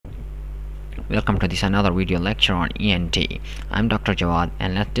Welcome to this another video lecture on ENT. I'm Dr. Jawad,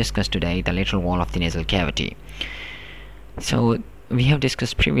 and let's discuss today the lateral wall of the nasal cavity. So we have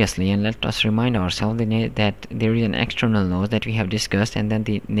discussed previously, and let us remind ourselves that there is an external nose that we have discussed, and then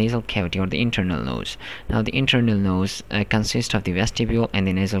the nasal cavity or the internal nose. Now the internal nose consists of the vestibule and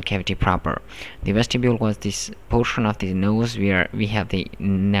the nasal cavity proper. The vestibule was this portion of the nose where we have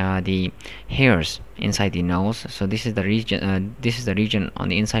the hairs inside the nose. So this is the region on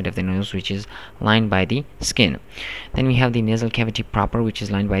the inside of the nose which is lined by the skin. Then we have the nasal cavity proper, which is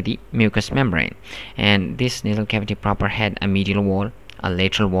lined by the mucous membrane, and this nasal cavity proper had a medial wall, a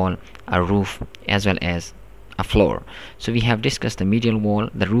lateral wall, a roof, as well as a floor. So we have discussed the medial wall,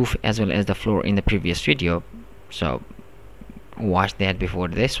 the roof, as well as the floor in the previous video, so watch that before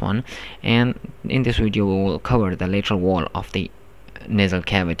this one. And in this video we will cover the lateral wall of the nasal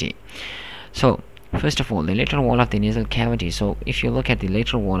cavity. So first of all, the lateral wall of the nasal cavity. So if you look at the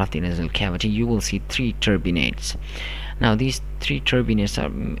lateral wall of the nasal cavity, you will see three turbinates. Now these three turbinates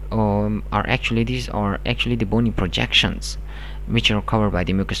are actually the bony projections which are covered by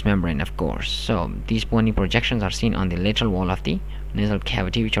the mucous membrane, of course. So these bony projections are seen on the lateral wall of the nasal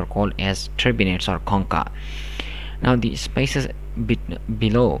cavity, which are called as turbinates or concha. Now the spaces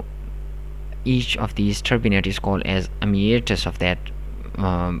below each of these turbinates is called as a meatus of that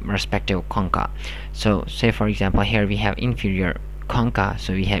respective concha. So say for example, here we have inferior concha,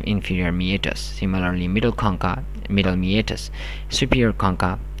 so we have inferior meatus. Similarly, middle concha, middle meatus, superior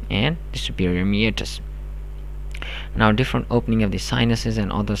concha, and the superior meatus. Now different opening of the sinuses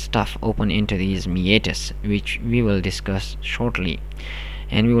and other stuff open into these meatus, which we will discuss shortly,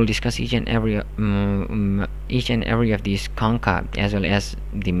 and we will discuss each and every of these concha as well as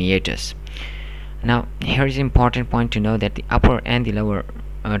the meatus. Now here is important point to know that the upper and the lower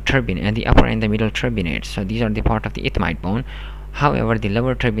turbinate, and the upper and the middle turbinate, so these are the part of the ethmoid bone. However, the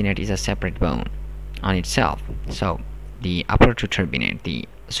lower turbinate is a separate bone on itself. So the upper two turbinate, the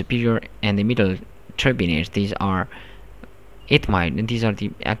superior and the middle turbinates, these are ethmoid. These are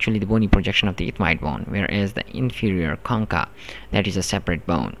actually the bony projection of the ethmoid bone, whereas the inferior concha, that is a separate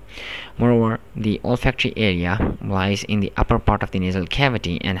bone. Moreover, the olfactory area lies in the upper part of the nasal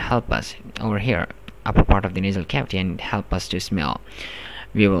cavity and help us over here, upper part of the nasal cavity, and help us to smell.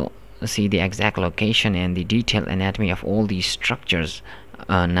 We will see the exact location and the detailed anatomy of all these structures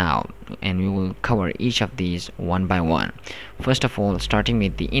now, and we will cover each of these one by one. First of all, starting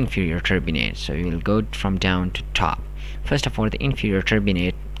with the inferior turbinate, so we will go from down to top. First of all, the inferior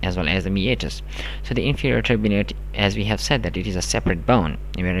turbinate as well as the meatus. So the inferior turbinate, as we have said, that it is a separate bone,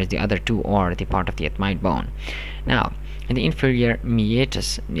 whereas the other two are the part of the ethmoid bone. Now in the inferior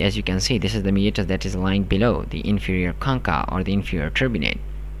meatus, as you can see, this is the meatus that is lying below the inferior concha or the inferior turbinate.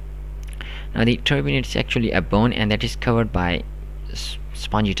 Now the turbinate is actually a bone, and that is covered by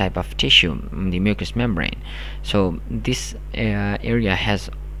spongy type of tissue, the mucous membrane. So this area has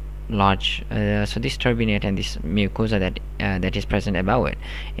large so this turbinate and this mucosa that is present above it,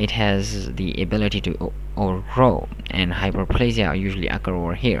 it has the ability to overgrow, and hyperplasia usually occur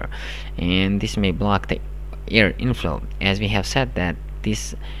over here, and this may block the air inflow. As we have said that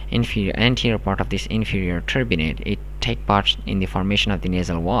this anterior part of this inferior turbinate, it take part in the formation of the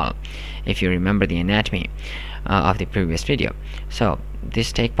nasal wall, if you remember the anatomy of the previous video. So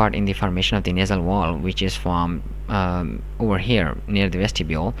this take part in the formation of the nasal wall, which is formed over here near the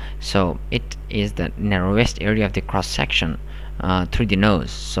vestibule. So it is the narrowest area of the cross section through the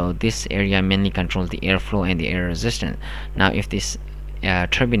nose. So this area mainly controls the airflow and the air resistance. Now if this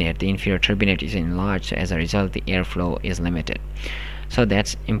turbinate, the inferior turbinate, is enlarged, so as a result the airflow is limited. So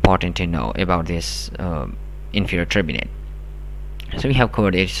that's important to know about this inferior turbinate. So we have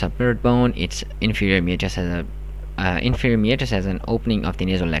covered its separate bone, its inferior meatus has an opening of the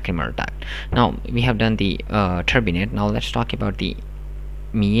nasolacrimal duct. Now we have done the turbinate. Now let's talk about the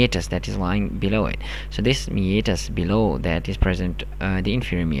meatus that is lying below it. So this meatus below that is present, the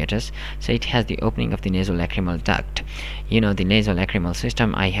inferior meatus, so it has the opening of the nasolacrimal duct. You know the nasolacrimal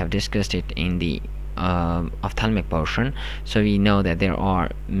system, I have discussed it in the ophthalmic portion. So we know that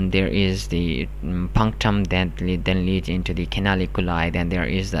there is the punctum that then leads into the canaliculi, then there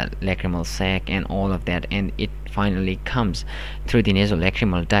is the lacrimal sac and all of that, and it finally comes through the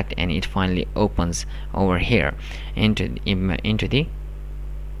nasolacrimal duct, and it finally opens over here into the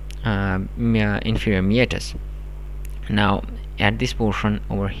inferior meatus. Now at this portion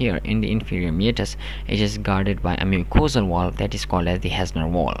over here in the inferior meatus, it is guarded by a mucosal wall that is called as the Hesner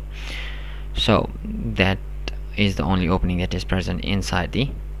wall. So that is the only opening that is present inside the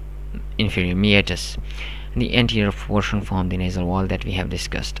inferior meatus. The anterior portion forms the nasal wall that we have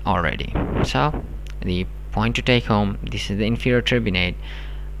discussed already. So the point to take home, this is the inferior turbinate.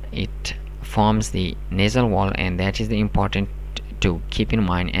 It forms the nasal wall, and that is the important to keep in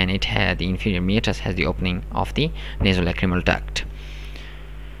mind, and it had the inferior meatus has the opening of the nasolacrimal duct.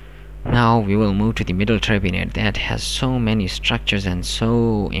 Now we will move to the middle turbinate that has so many structures and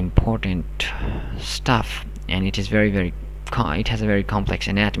so important stuff, and it is it has a very complex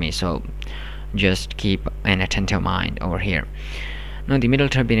anatomy, so just keep an attentive mind over here. Now the middle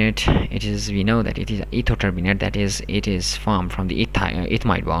turbinate, we know that it is ethoturbinate, that is, it is formed from the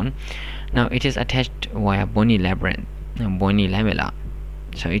ethmoid bone. Now it is attached via bony lamella.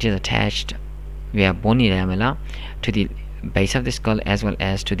 So it is attached via bony lamella to the base of the skull as well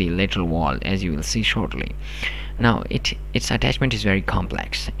as to the lateral wall, as you will see shortly. Now its attachment is very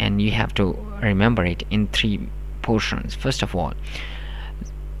complex, and you have to remember it in three portions. First of all,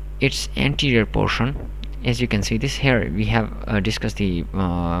 its anterior portion, as you can see this here, we have discussed the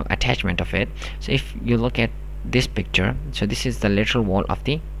attachment of it. So if you look at this picture, so this is the lateral wall of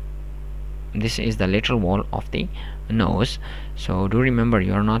the nose. So do remember,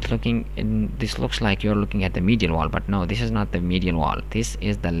 you're not looking in, this looks like you're looking at the medial wall, but no, this is not the medial wall, this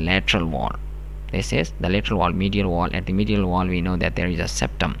is the lateral wall. This is the lateral wall. Medial wall, at the medial wall we know that there is a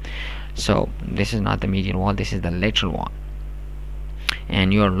septum, so this is not the medial wall, this is the lateral wall,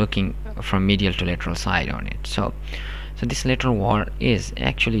 and you are looking from medial to lateral side on it. So this lateral wall is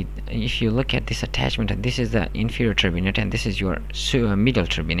actually, if you look at this attachment, and this is the inferior turbinate and this is your middle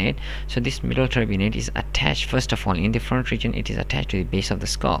turbinate. So this middle turbinate is attached, first of all, in the front region it is attached to the base of the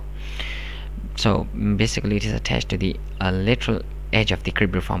skull. So basically it is attached to the lateral edge of the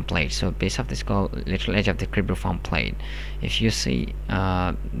cribriform plate. So base of the skull, lateral edge of the cribriform plate. If you see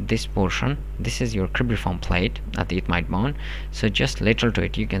this portion, this is your cribriform plate of the ethmoid bone. So just lateral to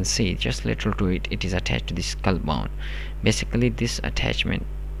it, you can see just lateral to it, it is attached to the skull bone. Basically this attachment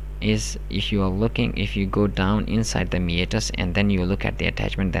is, if you go down inside the meatus and then you look at the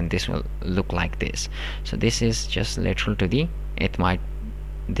attachment, then this will look like this. So this is just lateral to the ethmoid,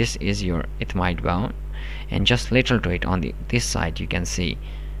 this is your ethmoid bone, and just lateral to it on this side you can see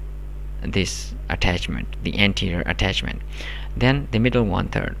this attachment, the anterior attachment. Then the middle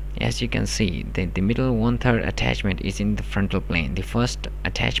 1/3, as you can see, the middle 1/3 attachment is in the frontal plane. The first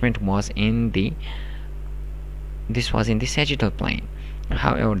attachment was in the sagittal plane.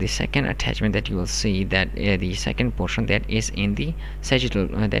 However, the second attachment that you will see, that the second portion, that is in the sagittal,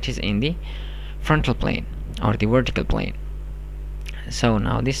 that is in the frontal plane or the vertical plane. So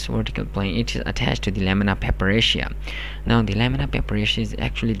now this vertical plane, it is attached to the lamina papyracea. Now the lamina papyracea is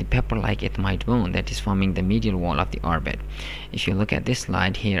actually the pepper-like ethmoid bone that is forming the medial wall of the orbit. If you look at this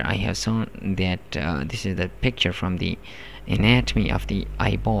slide here, I have shown that this is the picture from the anatomy of the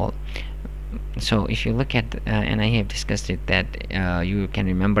eyeball. So if you look at and I have discussed it, that you can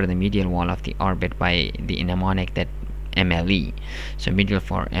remember the medial wall of the orbit by the mnemonic that MLE. So medial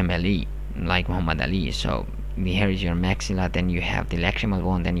for MLE, like Muhammad Ali. So here is your maxilla, then you have the lacrimal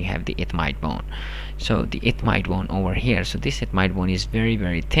bone, then you have the ethmoid bone. So the ethmoid bone over here, so this ethmoid bone is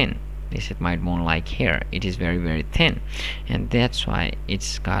very thin. This ethmoid bone, like here, it is very thin, and that's why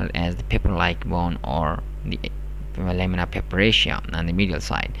it's called as the pepper-like bone or the lamina papyracea on the medial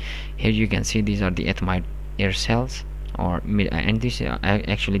side. Here you can see these are the ethmoid ear cells, and this is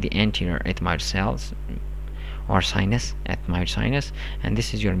actually the anterior ethmoid cells or sinus, ethmoid sinus, and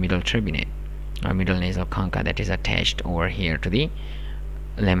this is your middle turbinate or middle nasal concha that is attached over here to the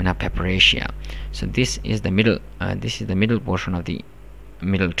lamina papyracea. So this is the middle portion of the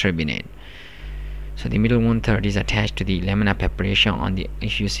middle turbinate. So the middle 1/3 is attached to the lamina papyracea on the,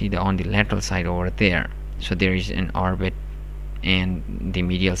 if you see on the lateral side over there. So there is an orbit and the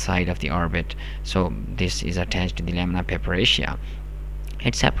medial side of the orbit. So this is attached to the lamina papyracea.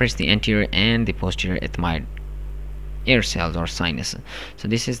 It separates the anterior and the posterior ethmoid ear cells or sinus. So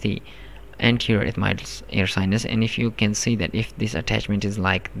this is the anterior ethmoid ear sinus, and if you can see that if this attachment is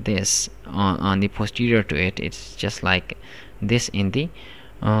like this on the posterior to it, it's just like this in the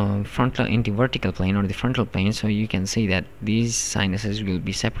frontal, in the vertical plane or the frontal plane. So you can see that these sinuses will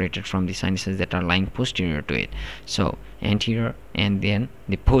be separated from the sinuses that are lying posterior to it. So anterior and then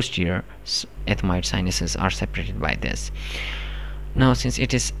the posterior ethmoid sinuses are separated by this. Now since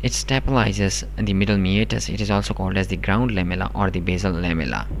it stabilizes the middle meatus, it is also called as the ground lamella or the basal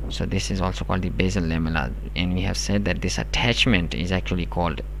lamella. So this is also called the basal lamella, and we have said that this attachment is actually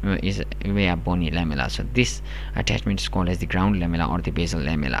called is via bony lamella. So this attachment is called as the ground lamella or the basal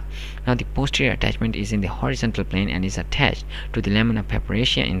lamella. Now the posterior attachment is in the horizontal plane and is attached to the lamina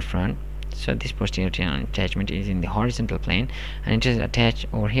papyracea in front. So this posterior attachment is in the horizontal plane, and it is attached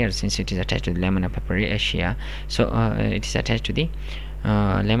over here. Since it is attached to the lamina papyracea, so it is attached to the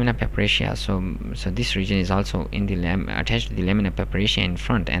lamina papyracea. So this region is also in the attached to the lamina papyracea in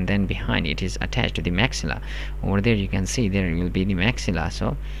front, and then behind it is attached to the maxilla. Over there you can see there will be the maxilla.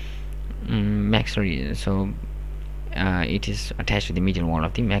 So maxillary. So it is attached to the medial wall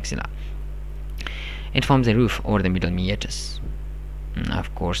of the maxilla. It forms a roof over the middle meatus.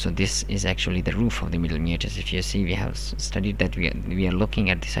 Of course, so this is actually the roof of the middle meatus. If you see, we have studied that we are looking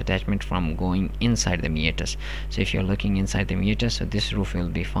at this attachment from going inside the meatus. So if you are looking inside the meatus, so this roof will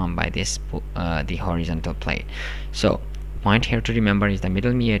be formed by this the horizontal plate. So point here to remember is the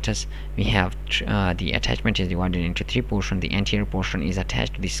middle meatus. We have the attachment is divided into three portions. The anterior portion is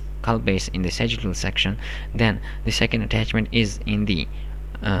attached to the skull base in the sagittal section. Then the second attachment is in the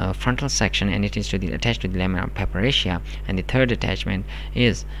frontal section, and it is attached to the lamina papyracea, and the third attachment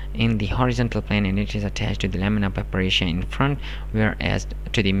is in the horizontal plane, and it is attached to the lamina papyracea in front, whereas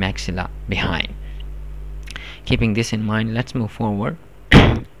to the maxilla behind. Keeping this in mind, let's move forward.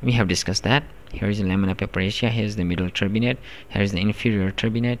 We have discussed that here is the lamina papyracea, here is the middle turbinate, here is the inferior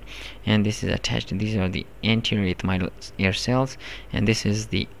turbinate, and this is attached. These are the anterior ethmoidal ear cells, and this is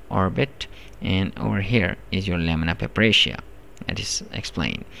the orbit, and over here is your lamina papyracea. That is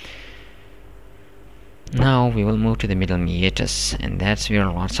explained. Now we will move to the middle meatus, and that's where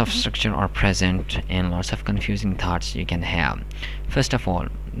lots of structure are present and lots of confusing thoughts you can have. First of all,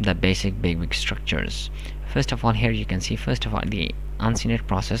 the basic big structures. First of all, here you can see first of all the uncinate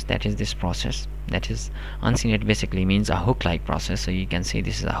process. That is this process. That is uncinate basically means a hook-like process. So you can see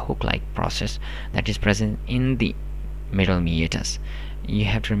this is a hook-like process that is present in the middle meatus. You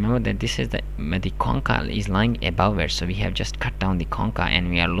have to remember that this is the concha is lying above it, so we have just cut down the concha and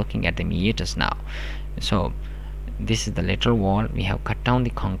we are looking at the meatus now. So this is the lateral wall, we have cut down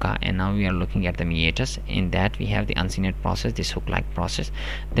the concha, and now we are looking at the meatus. In that we have the uncinate process, this hook-like process.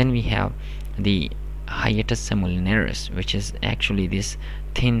 Then we have the hiatus semolinaris, which is actually this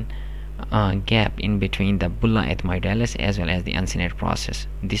thin gap in between the bulla ethmoidalis as well as the uncinate process.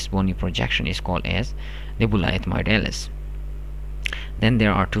 This bony projection is called as the bulla ethmoidalis. Then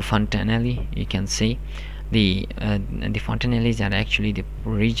there are two fontanelli. You can see the fontanelles are actually the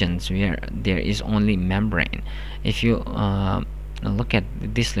regions where there is only membrane. If you look at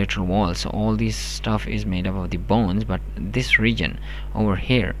this lateral wall, so all this stuff is made up of the bones, but this region over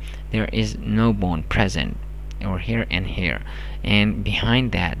here there is no bone present, over here and here, and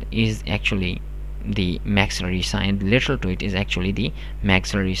behind that is actually the maxillary sinus. Lateral to it is actually the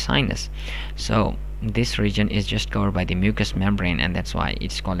maxillary sinus. So this region is just covered by the mucous membrane, and that's why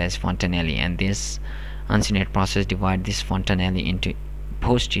it's called as fontanelle. And this uncinate process divide this fontanelle into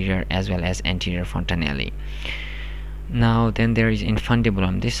posterior as well as anterior fontanelle. Now then there is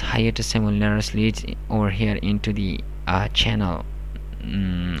infundibulum. This hiatus semolinaris leads over here into the channel,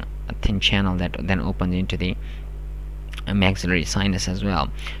 a thin channel that then opens into the maxillary sinus as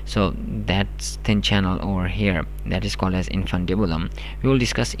well. So that's thin channel over here, that is called as infundibulum. We will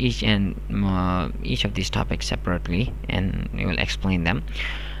discuss each of these topics separately, and we will explain them.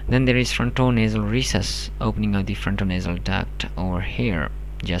 Then there is frontonasal recess, opening of the frontonasal duct over here,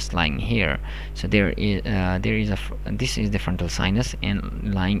 just lying here. So this is the frontal sinus,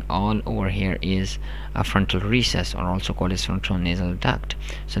 and lying all over here is a frontal recess, or also called as frontonasal duct.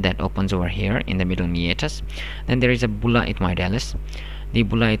 So that opens over here in the middle meatus. Then there is a bulla ethmoidalis. The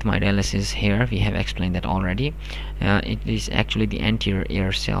bulla ethmoidalis is here. We have explained that already. It is actually the anterior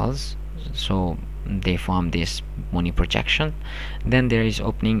ear cells, so they form this bony projection. Then there is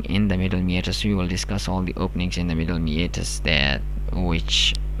opening in the middle meatus. We will discuss all the openings in the middle meatus, that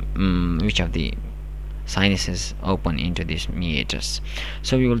which of the sinuses open into this meatus.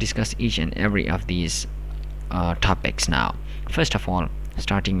 So we will discuss each and every of these topics now. First of all,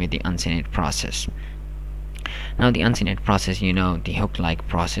 starting with the uncinate process. Now the uncinate process, you know, the hook-like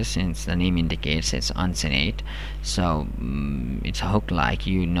process, since the name indicates it's uncinate. So it's a hook-like.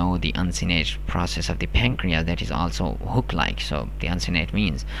 You know the uncinate process of the pancreas, that is also hook-like. So the uncinate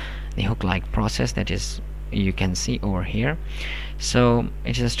means the hook-like process, that is you can see over here. So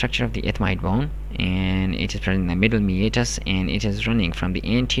it is a structure of the ethmoid bone, and it is present in the middle meatus, and it is running from the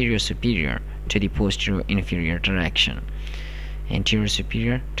anterior superior to the posterior inferior direction. Anterior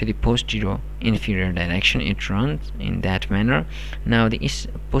superior to the posterior inferior direction, it runs in that manner. Now the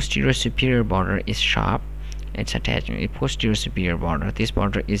posterior superior border is sharp. It's attached to a posterior superior border. This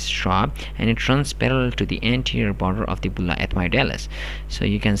border is sharp, and it runs parallel to the anterior border of the bulla ethmoidalis. So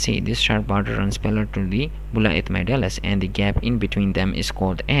you can see this sharp border runs parallel to the bulla ethmoidalis, and the gap in between them is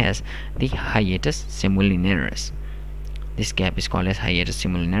called as the hiatus semolinaris. This gap is called as hiatus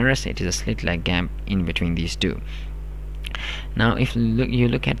semolinaris. It is a slit-like gap in between these two. Now if you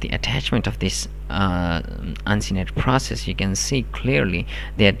look at the attachment of this uncinate process, you can see clearly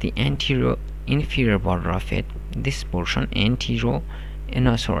that the anterior inferior border of it, this portion, anterior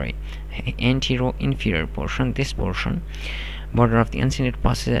inferior portion, this portion border of the uncinate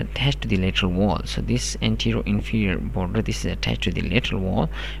process is attached to the lateral wall. So this anterior inferior border, this is attached to the lateral wall,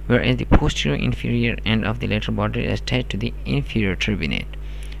 whereas the posterior inferior end of the lateral border is attached to the inferior turbinate.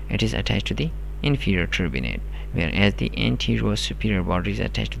 It is attached to the inferior turbinate, whereas the anterior superior border is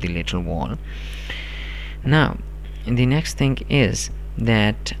attached to the lateral wall. Now the next thing is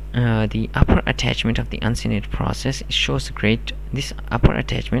that the upper attachment of the uncinate process shows this upper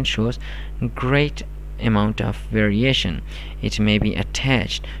attachment shows great amount of variation. It may be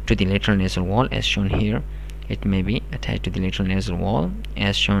attached to the lateral nasal wall as shown here. It may be attached to the lateral nasal wall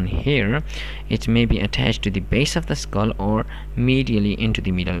as shown here. It may be attached to the base of the skull or medially into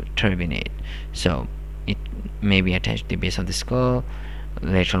the middle turbinate. So it may be attached to the base of the skull,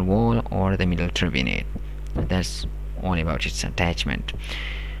 lateral wall, or the middle turbinate. That's all about its attachment.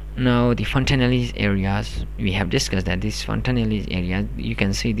 Now the fontanellae areas, we have discussed that these fontanellae areas, you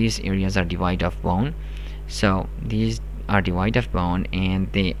can see these areas are divide of bone. So these are divide of bone,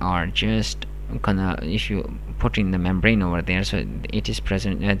 and they are just gonna, if you put in the membrane over there, so it is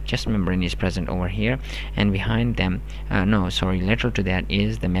present, just membrane is present over here, and behind them lateral to that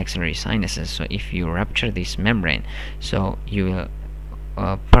is the maxillary sinuses. So if you rupture this membrane, so you will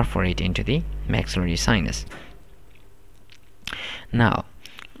perforate into the maxillary sinus. Now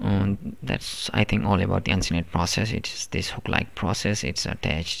that's, I think, all about the uncinate process. It is this hook-like process. It's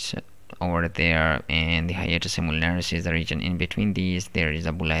attached over there, and the hiatus simularius is the region in between these. There is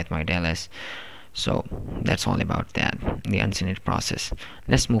a bulla ethmoidalis. So that's all about that, the uncinate process.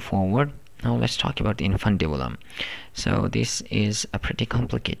 Let's move forward. Now let's talk about the infundibulum. So this is a pretty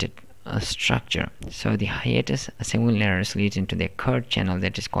complicated structure. So the hiatus simularius leads into the curved channel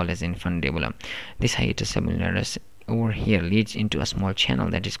that is called as infundibulum. This hiatus simularius over here leads into a small channel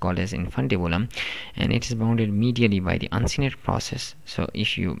that is called as infundibulum, and it is bounded medially by the uncinate process. So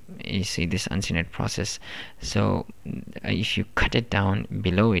if you see this uncinate process, so if you cut it down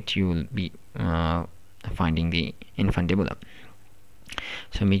below it, you will be finding the infundibulum.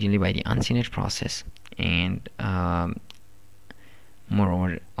 So medially by the uncinate process, and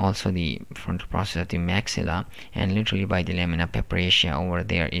moreover also the frontal process of the maxilla, and literally by the lamina pepraceus. Over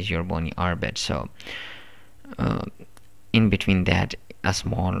there is your bony orbit. So in between that, a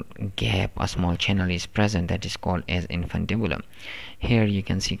small gap, a small channel is present that is called as infundibulum. Here you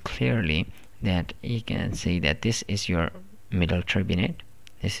can see clearly that this is your middle turbinate,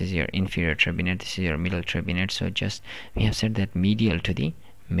 this is your inferior turbinate, this is your middle turbinate. So just we have said that medial to the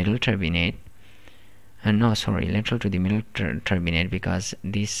middle turbinate, lateral to the middle turbinate, because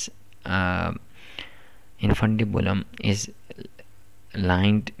this infundibulum is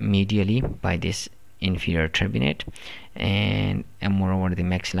lined medially by this inferior turbinate, and moreover the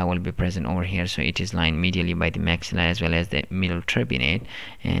maxilla will be present over here. So it is lined medially by the maxilla as well as the middle turbinate,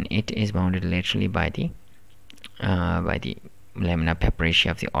 and it is bounded laterally by the lamina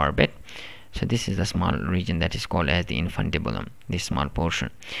pepraceus of the orbit. So this is the small region that is called as the infundibulum, this small portion.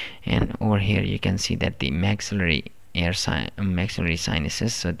 And over here you can see that the maxillary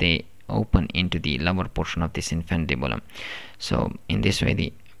sinuses, so they open into the lower portion of this infundibulum. So in this way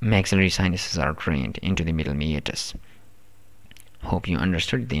the maxillary sinuses are drained into the middle meatus. Hope you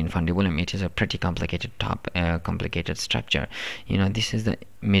understood the infundibulum. It is a pretty complicated complicated structure. This is the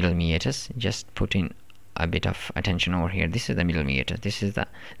middle meatus. Just put in a bit of attention over here. This is the middle meatus. This is the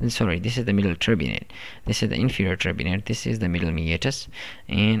middle turbinate. This is the inferior turbinate. This is the middle meatus.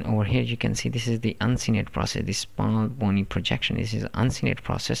 And over here you can see this is the uncinate process, this small bony projection. This is the uncinate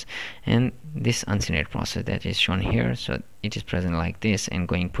process, and this uncinate process that is shown here, so it is present like this and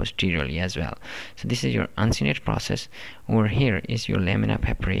going posteriorly as well. So this is your uncinate process. Over here is your lamina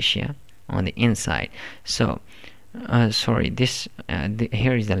pepraceus on the inside. So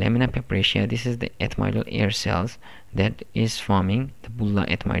here is the lamina pepraceus. This is the ethmoidal air cells that is forming the bulla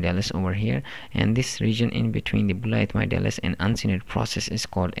ethmoidalis over here, and this region in between the bulla ethmoidalis and uncinate process is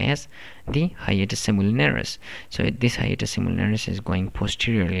called as the hiatus simularius. So this hiatus simularius is going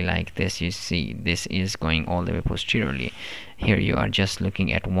posteriorly like this. You see this is going all the way posteriorly. Here you are just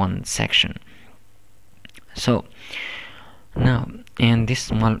looking at one section. So now, and this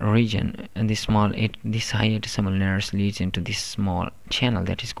small region, and this hiatus simularius leads into this small channel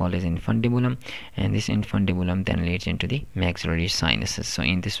that is called as infundibulum, and this infundibulum then leads into the maxillary sinuses. So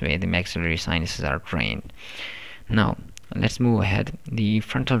in this way the maxillary sinuses are drained. Now let's move ahead. The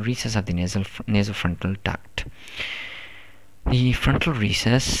frontal recess of the nasofrontal duct. The frontal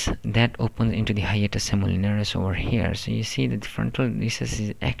recess that opens into the hiatus semolinaris over here. So you see that the frontal recess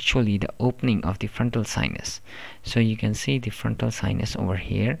is actually the opening of the frontal sinus. So you can see the frontal sinus over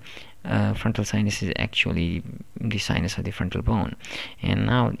here. Frontal sinus is actually the sinus of the frontal bone, and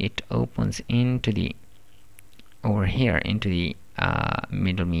now it opens into the over here into the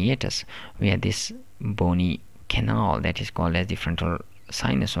middle meatus, where this bony canal that is called as the frontal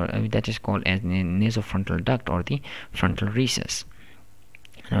sinus, or that is called as the nasofrontal duct or the frontal recess.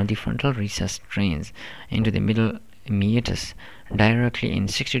 Now the frontal recess drains into the middle meatus directly in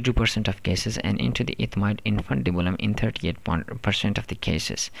 62% of cases and into the ethmoid infundibulum in 38% of the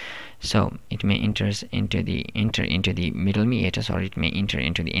cases. So it may enter into the middle meatus, or it may enter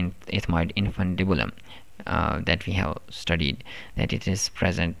into the ethmoid infundibulum that we have studied, that it is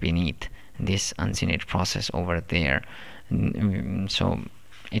present beneath this uncinate process over there. So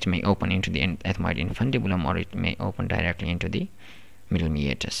it may open into the ethmoid infundibulum, or it may open directly into the middle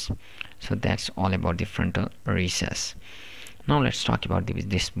meatus. So that's all about the frontal recess. Now let's talk about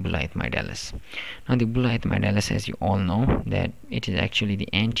this bulla ethmoidalis. Now the bulla ethmoidalis, as you all know, that it is actually the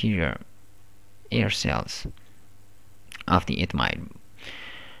anterior air cells of the ethmoid.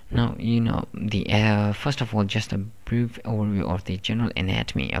 Now you know the first of all, just a brief overview of the general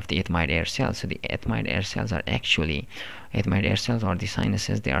anatomy of the ethmoid air cells. So the ethmoid air cells are actually ethmoid air cells, or the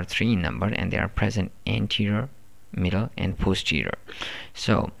sinuses. They are 3 in number, and they are present anterior, middle, and posterior.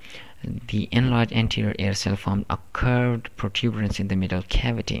 So the enlarged anterior air cell formed a curved protuberance in the middle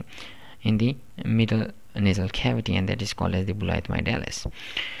cavity, in the middle nasal cavity, and that is called as the bulla ethmoidalis.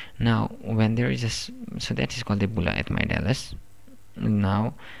 Now when there is so that is called the bulla ethmoidalis.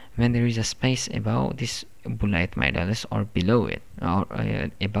 Now when there is a space above this bulla ethmoidalis, or below it, or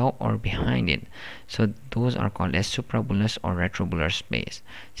above or behind it, so those are called as suprabullous or retrobullar space.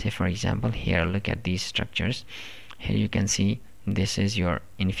 Say for example, here look at these structures. Here you can see this is your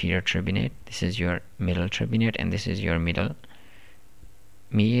inferior turbinate, this is your middle turbinate, and this is your middle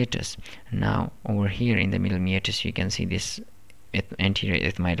meatus. Now over here in the middle meatus, you can see this anterior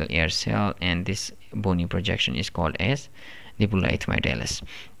ethmoidal air cell, and this bony projection is called as the bulla ethmoidalis.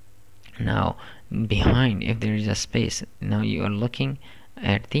 Now behind, if there is a space, now you are looking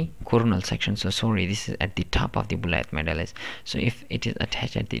at the coronal section. So sorry, this is at the top of the bulla ethmoidalis. So if it is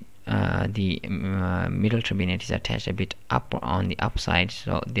attached at the middle turbinate is attached a bit up on the upside,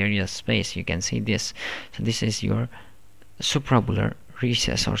 so there is a space, you can see this. So this is your suprabullar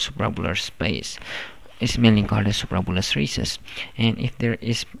recess or suprabullar space. It's mainly called a suprabullous recess. And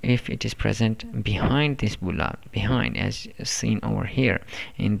if it is present behind this bulla, behind, as seen over here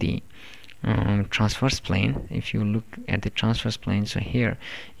in the transverse plane, if you look at the transverse plane, so here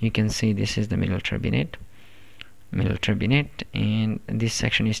you can see this is the middle turbinate, and this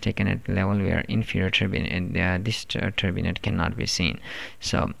section is taken at the level where inferior turbinate, and this turbinate cannot be seen.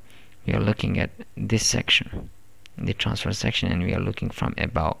 So we are looking at this section, the transverse section, and we are looking from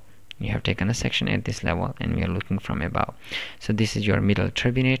above. You have taken a section at this level, and we are looking from above. So this is your middle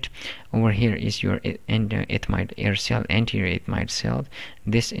turbinate. Over here is your ethmoid air cell, anterior ethmoid cell.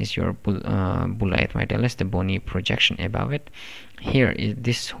 This is your bulla ethmoidalis, the bony projection above it. Here is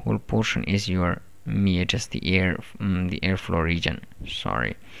this whole portion is your meatus, the airflow region.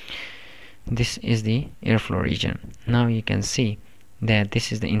 Sorry, this is the airflow region. Now you can see that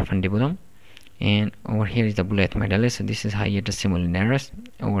this is the infundibulum, and over here is the bulla ethmoidalis. So this is hiatus semolinaris.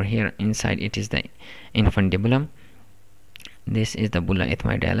 Over here inside it is the infundibulum. This is the bulla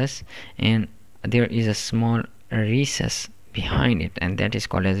ethmoidalis, and there is a small recess behind it, and that is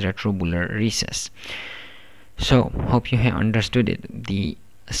called as retrobullar recess. So hope you have understood it. The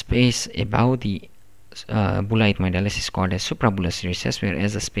space above the bulla ethmoidalis is called as suprabullous recess,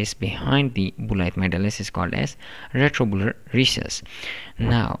 whereas the space behind the bulla ethmoidalis is called as retrobullar recess.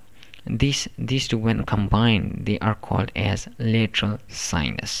 Now these two, when combined, they are called as lateral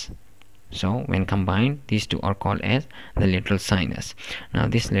sinus. So when combined, these two are called as the lateral sinus. Now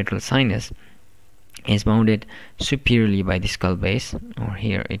this lateral sinus is bounded superiorly by the skull base, or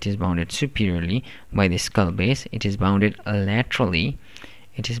here it is bounded superiorly by the skull base. It is bounded laterally.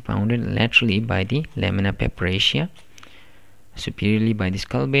 It is bounded laterally by the lamina pepperaceae, superiorly by the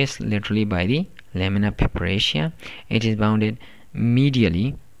skull base, laterally by the lamina pepperaceae. It is bounded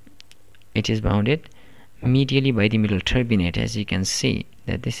medially. It is bounded medially by the middle turbinate. As you can see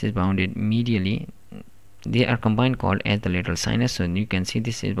that this is bounded medially. They are combined called as the lateral sinus. So you can see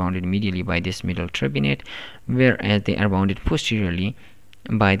this is bounded medially by this middle turbinate, whereas they are bounded posteriorly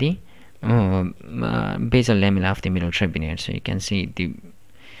by the basal lamella of the middle turbinate. So you can see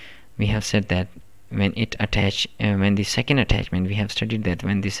we have said that when it attach, when the second attachment, we have studied that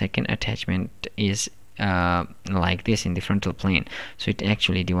when the second attachment is like this in the frontal plane. So it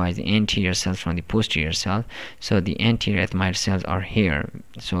actually divides the anterior cells from the posterior cell. So the anterior ethmoid cells are here.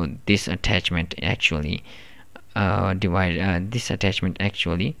 So this attachment actually form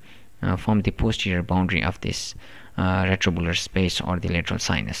the posterior boundary of this retrobular space or the lateral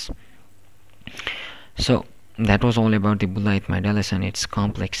sinus. So that was all about the bulla ethmoidalis and its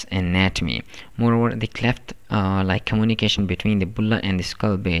complex anatomy. Moreover, the cleft like communication between the bulla and the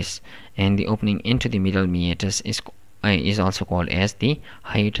skull base and the opening into the middle meatus is also called as the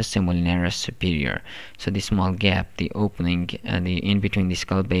hiatus semolinaris superior. So the small gap, the opening the in between the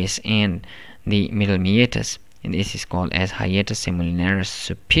skull base and the middle meatus, and this is called as hiatus semolinaris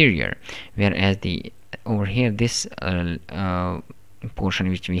superior, whereas the over here this portion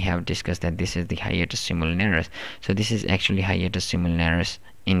which we have discussed, that this is the hiatus semolinaris, so this is actually hiatus semolinaris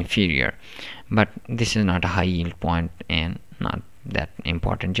inferior, but this is not a high yield point and not that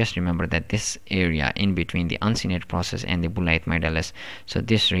important. Just remember that this area in between the uncinate process and the bulla ethmoidalis, so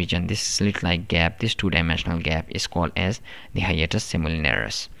this region, this slit like gap, this two-dimensional gap is called as the hiatus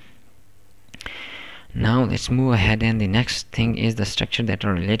semolinaris. Now let's move ahead, and the next thing is the structure that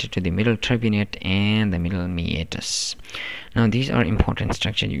are related to the middle turbinate and the middle meatus. Now these are important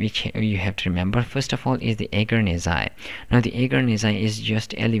structures which you have to remember. First of all is the agar nasi. Now the agar nasi is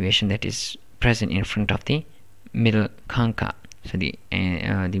just elevation that is present in front of the middle concha. So the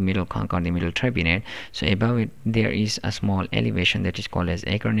middle concha or the middle turbinate, so above it there is a small elevation that is called as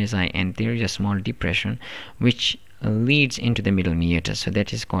agar nasi, and there is a small depression which leads into the middle meatus, so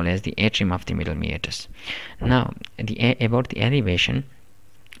that is called as the atrium of the middle meatus. Now about the elevation,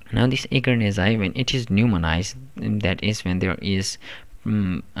 now this agar nasi, when it is pneumonized, that is when there is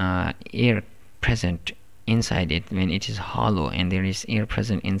air present inside it, when it is hollow and there is air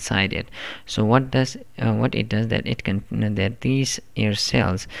present inside it, so what it does that it can that these air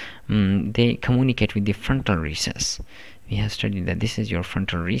cells they communicate with the frontal recess. We have studied that this is your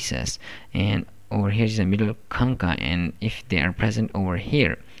frontal recess, and over here is the middle concha, and if they are present over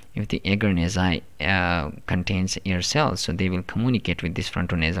here, if the agar nasi contains air cells, so they will communicate with this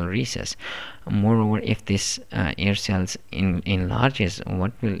frontonasal recess. Moreover, if this air cells enlarges,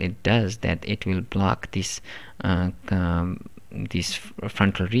 what will it does that it will block this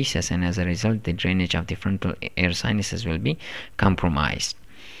frontal recess, and as a result the drainage of the frontal air sinuses will be compromised.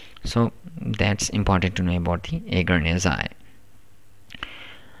 So that's important to know about the agar nasi.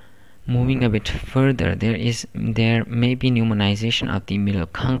 Moving a bit further, there may be pneumonization of the middle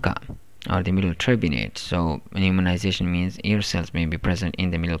concha or the middle turbinate. So pneumonization means air cells may be present in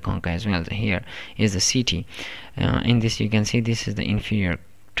the middle concha as well. So here is the CT. In this you can see this is the inferior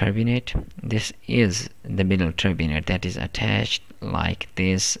turbinate, this is the middle turbinate that is attached like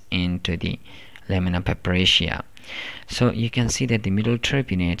this into the lamina papyracea. So you can see that the middle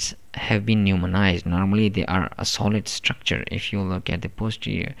turbinates have been pneumonized. Normally they are a solid structure. If you look at the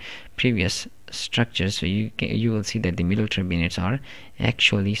previous structures, so you will see that the middle turbinates are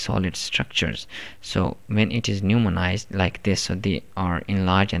actually solid structures. So when it is pneumonized like this, so they are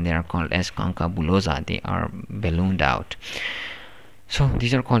enlarged and they are called as concha bullosa. They are ballooned out. So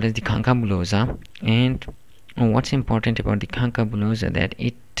these are called as the concha bullosa. And what's important about the concha bullosa, that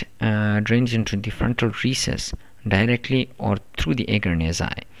it drains into the frontal recess directly or through the agar nasi.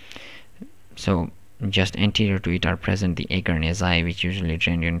 So just anterior to it are present the agar nasi, which usually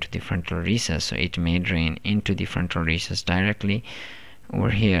drain into the frontal recess, so it may drain into the frontal recess directly over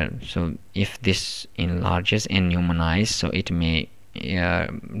here. So if this enlarges and pneumonizes, so it may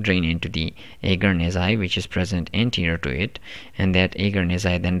drain into the agar nasi, which is present anterior to it, and that agar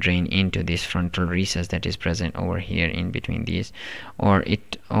nasi then drain into this frontal recess that is present over here in between these, or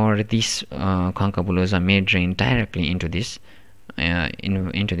this concha bullosa may drain directly into this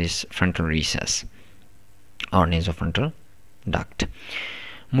into this frontal recess or nasofrontal duct.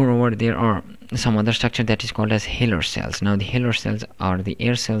 Moreover, there are some other structure that is called as Haller cells. Now the Haller cells are the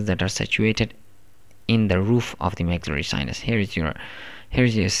air cells that are situated in the roof of the maxillary sinus. Here is your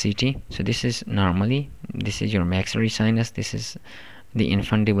CT. So this is your maxillary sinus. This is the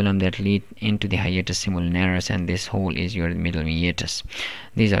infundibulum that lead into the hiatus semolinaris, and this hole is your middle meatus.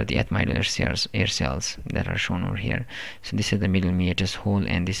 These are the ethmoidal air cells that are shown over here. So this is the middle meatus hole,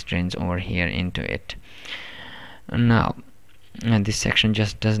 and this drains over here into it. Now this section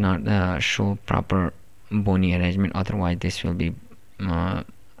just does not show proper bony arrangement, otherwise this will be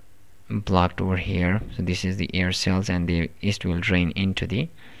blocked over here. So this is the air cells, and it will drain into the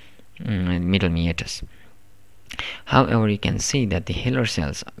middle meatus. However, you can see that the Haller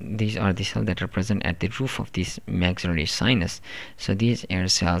cells, these are the cells that are present at the roof of this maxillary sinus. So these air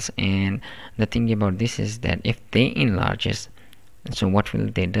cells, and the thing about this is that if they enlarges, So what will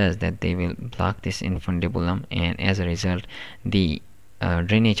they does that they will block this infundibulum, and as a result the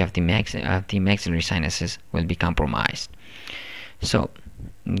drainage of the maxillary sinuses will be compromised. So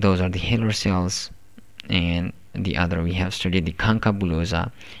those are the Haller cells, and the other we have studied the concha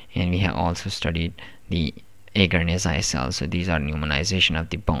bullosa, and we have also studied the agar nasi cells. So these are pneumonization of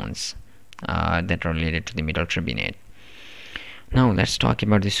the bones that are related to the middle turbinate. Now let's talk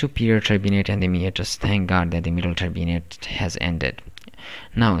about the superior turbinate and the meatus. Thank God that the middle turbinate has ended.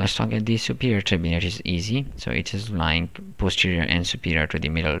 Now let's talk about the superior turbinate. Is easy. So it is lying posterior and superior to the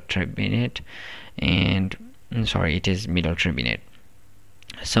middle turbinate, and sorry, it is middle turbinate.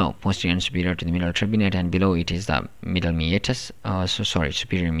 So posterior and superior to the middle turbinate, and below it is the middle meatus,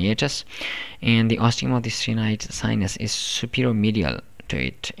 superior meatus, and the ostium of the sphenoid sinus is superior medial to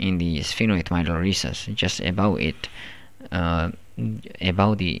it in the sphenoethmoidal recess, just above it.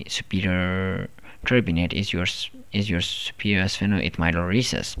 Above the superior turbinate is your superior sphenoethmoidal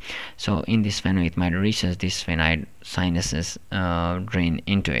recess. So in this sphenoethmoidal recess, these sphenoid sinuses drain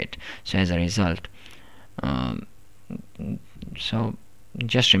into it. So as a result, so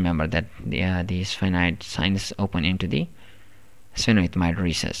just remember that the sphenoid sinus open into the sphenoethmoid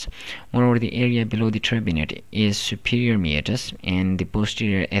recess. Moreover, the area below the turbinate is superior meatus, and the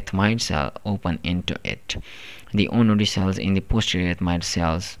posterior ethmoid cell open into it. The onody cells in the posterior ethmoid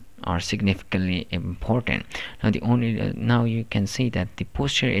cells are significantly important. Now you can see that the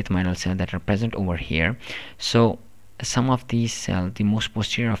posterior ethmoidal cells that are present over here, so some of these cells, the most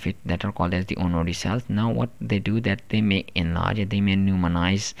posterior of it, that are called as the onody cells, now what they do that they may enlarge, they may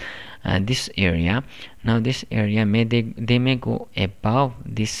pneumonize this area. Now this area they may go above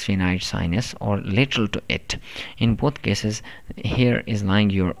this sphenoid sinus or lateral to it. In both cases, here is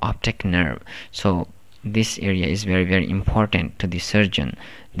lying your optic nerve. So this area is very, very important to the surgeon,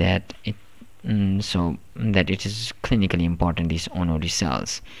 that it so that it is clinically important, these onody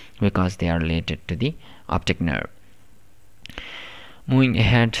cells, because they are related to the optic nerve. Moving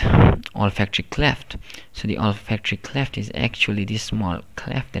ahead, olfactory cleft. So the olfactory cleft is actually this small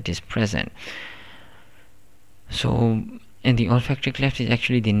cleft that is present. So, and the olfactory cleft is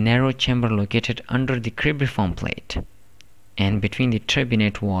actually the narrow chamber located under the cribriform plate and between the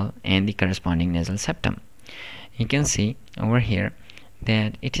turbinate wall and the corresponding nasal septum. You can see over here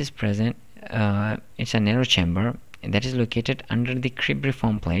that it is present. It's a narrow chamber that is located under the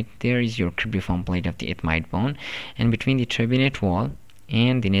cribriform plate. There is your cribriform plate of the ethmoid bone, and between the turbinate wall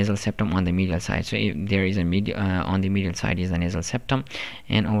and the nasal septum on the medial side. So if there is a on the medial side is the nasal septum,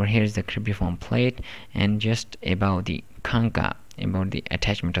 and over here is the cribriform plate, and just above the concha, about the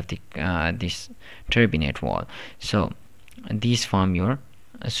attachment of the this turbinate wall. So these form your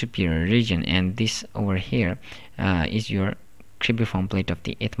superior region, and this over here is your cribriform plate of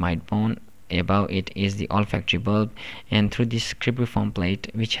the ethmoid bone. Above it is the olfactory bulb, and through this cribriform plate,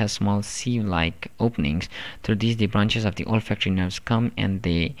 which has small sieve-like openings, through these the branches of the olfactory nerves come, and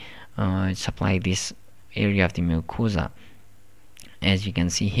they supply this area of the mucosa. As you can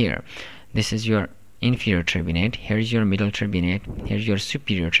see here, this is your inferior turbinate, here is your middle turbinate, here is your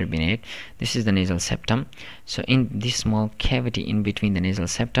superior turbinate, this is the nasal septum. So in this small cavity in between the nasal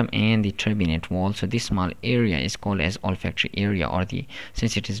septum and the turbinate wall, so this small area is called as olfactory area, or the,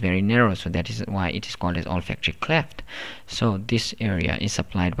 since it is very narrow, so that is why it is called as olfactory cleft. So this area is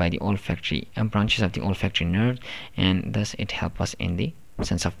supplied by the olfactory branches of the olfactory nerve, and thus it helps us in the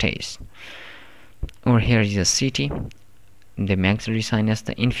sense of taste. Over here is the CT, the maxillary sinus,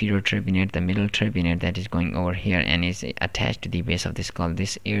 the inferior turbinate, the middle turbinate that is going over here and is attached to the base of the skull.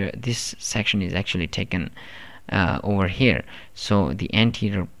 This section is actually taken over here, so the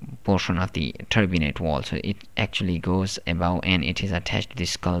anterior portion of the turbinate wall, so it actually goes above and it is attached to the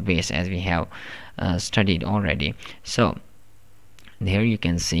skull base, as we have studied already. So there you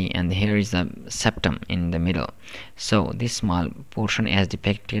can see, and here is the septum in the middle. So this small portion as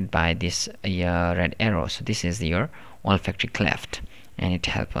depicted by this red arrow, so this is your olfactory cleft, and it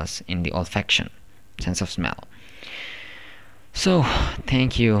helps us in the olfaction, sense of smell. So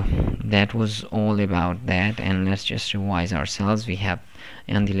thank you, that was all about that, and let's just revise ourselves. We have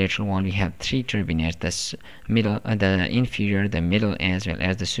on the lateral wall we have three turbinates, the middle, the inferior, the middle, as well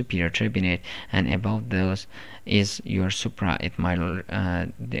as the superior turbinate, and above those is your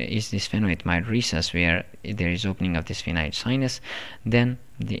supraethmoidal, there is this sphenoethmoid recess where there is opening of the sphenoid sinus. Then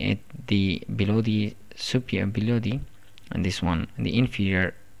the below the superior, below the and this one, the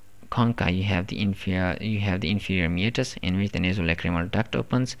inferior concha, you have the inferior meatus, in which the nasolacrimal duct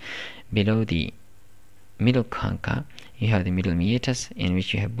opens. Below the middle concha, you have the middle meatus, in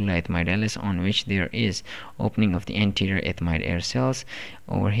which you have bulla ethmoidalis, on which there is opening of the anterior ethmoid air cells.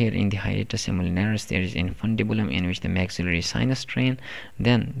 Over here in the hiatus semolinaris, there is infundibulum, in which the maxillary sinus drain.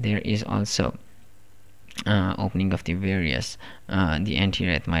 Then there is also opening of the various the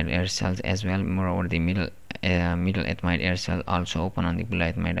anterior ethmoid air cells as well. Moreover, the middle ethmoid air cell also open on the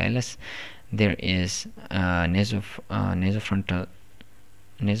bulla ethmoidalis. There is nasofrontal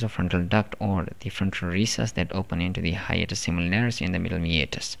duct or the frontal recess that open into the hiatus semolinaris in the middle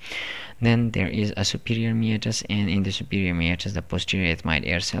meatus. Then there is a superior meatus, and in the superior meatus the posterior ethmoid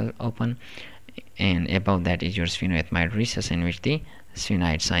air cell open, and above that is your sphenoethmoid recess, in which the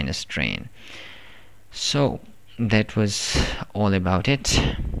sphenoid sinus drain. So that was all about it.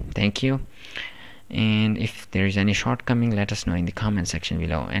 Thank you, and if there is any shortcoming, let us know in the comment section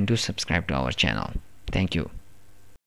below, and do subscribe to our channel. Thank you.